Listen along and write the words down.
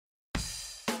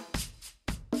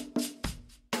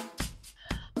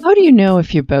How do you know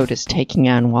if your boat is taking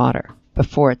on water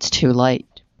before it's too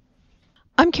late?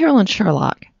 I'm Carolyn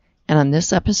Sherlock, and on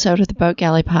this episode of the Boat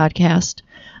Galley Podcast,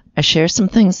 I share some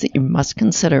things that you must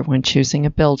consider when choosing a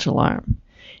bilge alarm.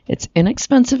 It's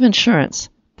inexpensive insurance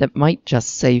that might just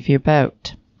save your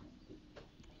boat.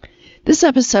 This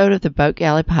episode of the Boat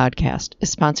Galley Podcast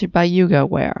is sponsored by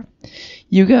Yugo.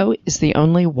 Yugo is the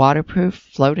only waterproof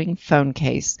floating phone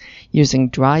case using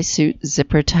dry suit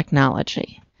zipper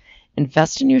technology.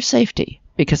 Invest in your safety,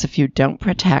 because if you don't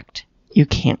protect, you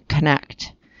can't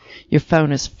connect. Your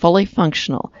phone is fully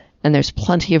functional, and there's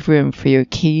plenty of room for your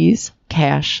keys,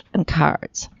 cash, and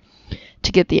cards.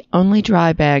 To get the only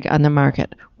dry bag on the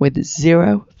market with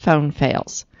 0 phone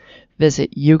fails,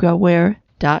 visit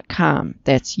yugowear.com.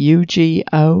 That's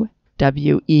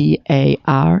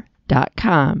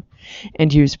UGOWEAR.com,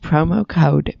 and use promo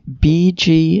code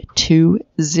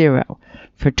BG20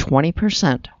 for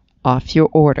 20% off your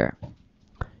order.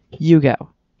 Yugo.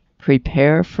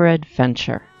 Prepare for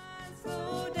adventure.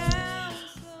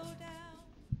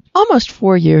 Almost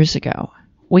 4 years ago,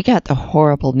 we got the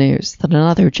horrible news that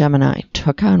another Gemini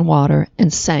took on water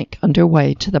and sank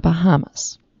underway to the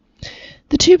Bahamas.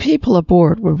 The 2 people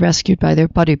aboard were rescued by their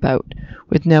buddy boat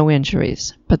with no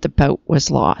injuries, but the boat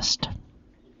was lost.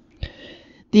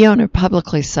 The owner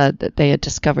publicly said that they had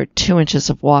discovered 2 inches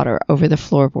of water over the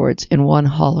floorboards in one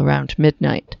hull around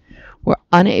midnight, were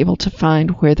unable to find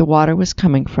where the water was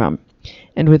coming from,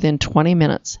 and within 20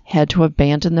 minutes had to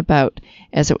abandon the boat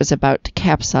as it was about to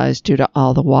capsize due to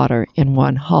all the water in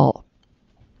one hull.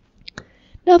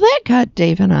 Now that got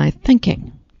Dave and I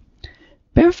thinking.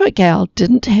 Barefoot Gal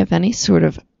didn't have any sort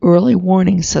of early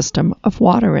warning system of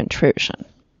water intrusion.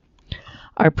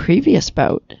 Our previous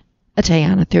boat, a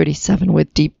Diana 37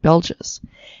 with deep bilges,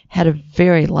 had a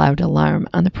very loud alarm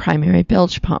on the primary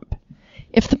bilge pump.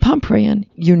 If the pump ran,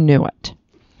 you knew it,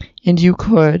 and you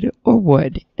could or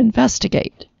would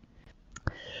investigate.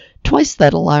 Twice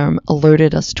that alarm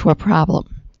alerted us to a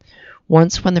problem.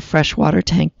 Once when the freshwater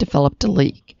tank developed a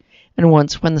leak, and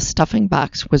once when the stuffing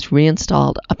box was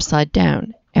reinstalled upside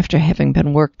down after having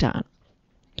been worked on.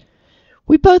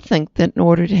 We both think that in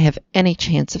order to have any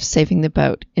chance of saving the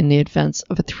boat in the event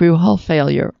of a through-hull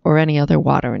failure or any other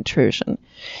water intrusion,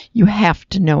 you have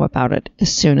to know about it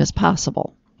as soon as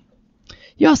possible.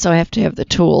 You also have to have the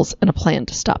tools and a plan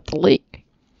to stop the leak.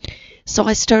 So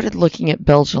I started looking at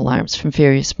bilge alarms from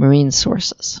various marine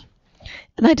sources,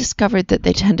 and I discovered that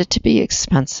they tended to be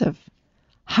expensive,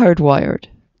 hardwired,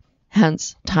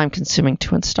 hence time-consuming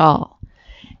to install,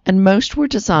 and most were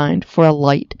designed for a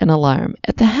light and alarm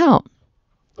at the helm.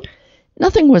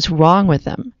 Nothing was wrong with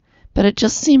them, but it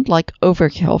just seemed like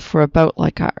overkill for a boat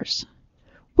like ours.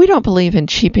 We don't believe in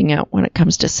cheaping out when it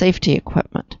comes to safety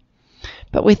equipment,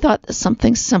 but we thought that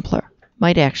something simpler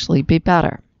might actually be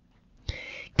better.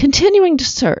 Continuing to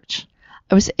search,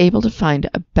 I was able to find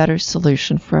a better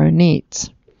solution for our needs.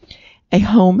 A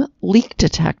home leak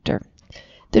detector.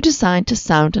 They're designed to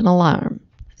sound an alarm.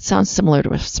 It sounds similar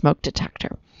to a smoke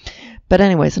detector. But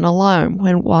anyways, an alarm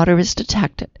when water is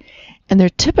detected. And they're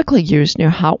typically used near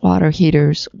hot water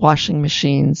heaters, washing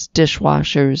machines,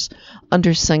 dishwashers,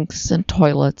 under sinks and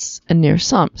toilets, and near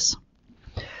sumps.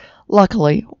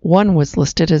 Luckily, one was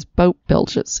listed as boat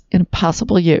bilges in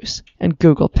possible use, and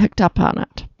Google picked up on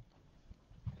it.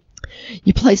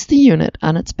 You place the unit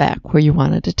on its back where you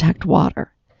want to detect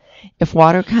water. If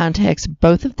water contacts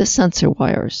both of the sensor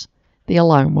wires, the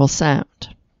alarm will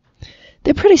sound.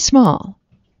 They're pretty small,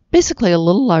 basically a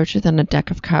little larger than a deck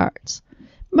of cards.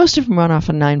 Most of them run off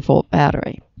a 9-volt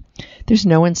battery. There's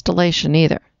no installation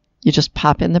either. You just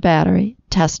pop in the battery,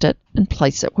 test it, and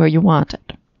place it where you want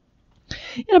it.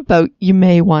 In a boat, you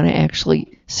may want to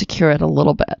actually secure it a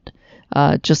little bit,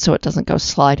 just so it doesn't go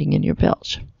sliding in your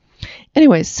bilge.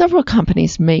 Anyways, several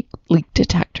companies make leak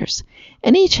detectors,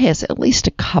 and each has at least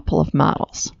a couple of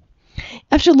models.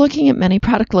 After looking at many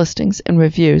product listings and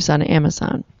reviews on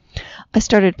Amazon, I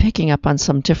started picking up on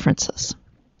some differences.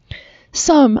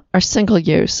 Some are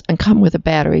single-use and come with a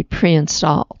battery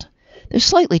pre-installed. They're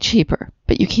slightly cheaper,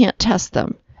 but you can't test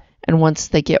them, and once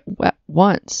they get wet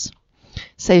once,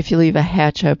 say if you leave a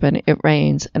hatch open, it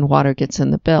rains, and water gets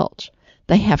in the bilge,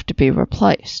 they have to be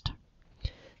replaced.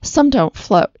 Some don't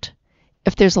float.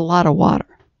 If there's a lot of water,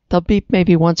 they'll beep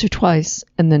maybe once or twice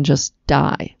and then just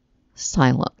die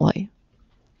silently.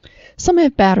 Some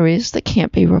have batteries that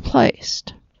can't be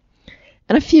replaced.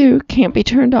 And a few can't be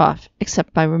turned off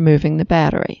except by removing the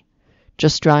battery.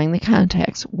 Just drying the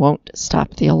contacts won't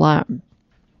stop the alarm.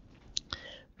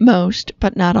 Most,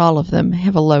 but not all of them,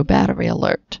 have a low battery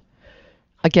alert.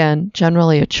 Again,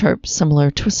 generally a chirp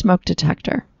similar to a smoke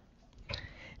detector.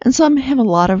 and some have a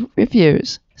lot of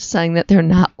reviews saying that they're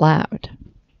not loud.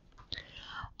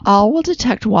 All will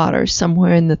detect water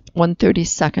somewhere in the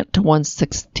 1/32nd to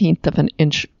 1/16th of an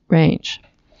inch range.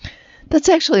 That's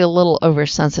actually a little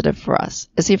oversensitive for us,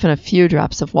 as even a few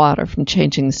drops of water from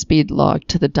changing the speed log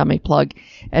to the dummy plug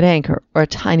at anchor or a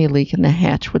tiny leak in the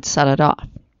hatch would set it off.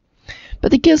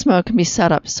 But the gizmo can be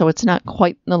set up so it's not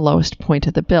quite in the lowest point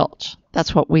of the bilge.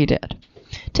 That's what we did.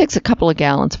 It takes a couple of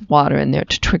gallons of water in there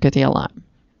to trigger the alarm.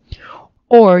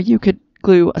 Or you could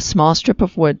glue a small strip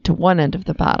of wood to one end of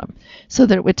the bottom so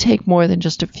that it would take more than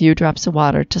just a few drops of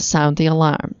water to sound the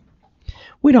alarm.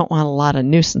 We don't want a lot of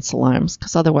nuisance alarms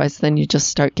because otherwise then you just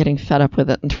start getting fed up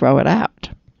with it and throw it out.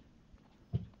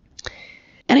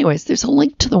 Anyways, there's a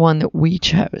link to the one that we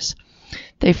chose.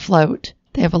 They float,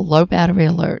 they have a low battery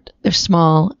alert, they're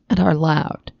small, and are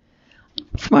loud.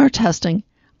 From our testing,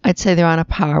 I'd say they're on a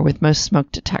par with most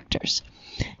smoke detectors.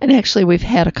 And actually, we've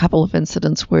had a couple of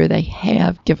incidents where they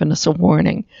have given us a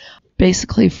warning,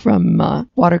 basically from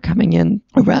water coming in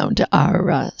around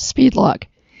our speed log.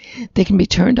 They can be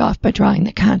turned off by drying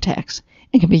the contacts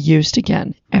and can be used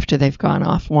again after they've gone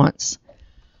off once.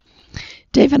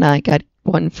 Dave and I got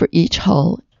one for each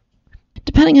hull.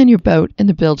 Depending on your boat and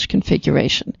the bilge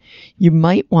configuration, you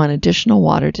might want additional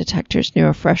water detectors near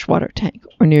a freshwater tank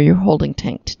or near your holding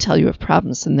tank to tell you of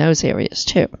problems in those areas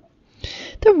too.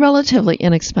 They're relatively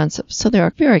inexpensive, so they're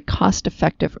a very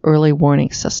cost-effective early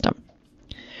warning system.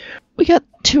 We got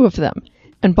 2 of them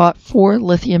and bought 4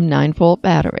 lithium 9-volt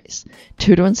batteries,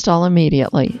 2 to install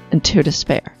immediately and 2 to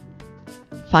spare.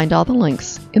 Find all the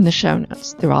links in the show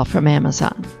notes. They're all from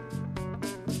Amazon.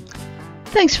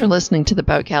 Thanks for listening to the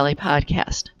Boat Galley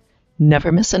Podcast.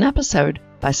 Never miss an episode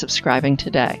by subscribing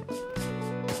today.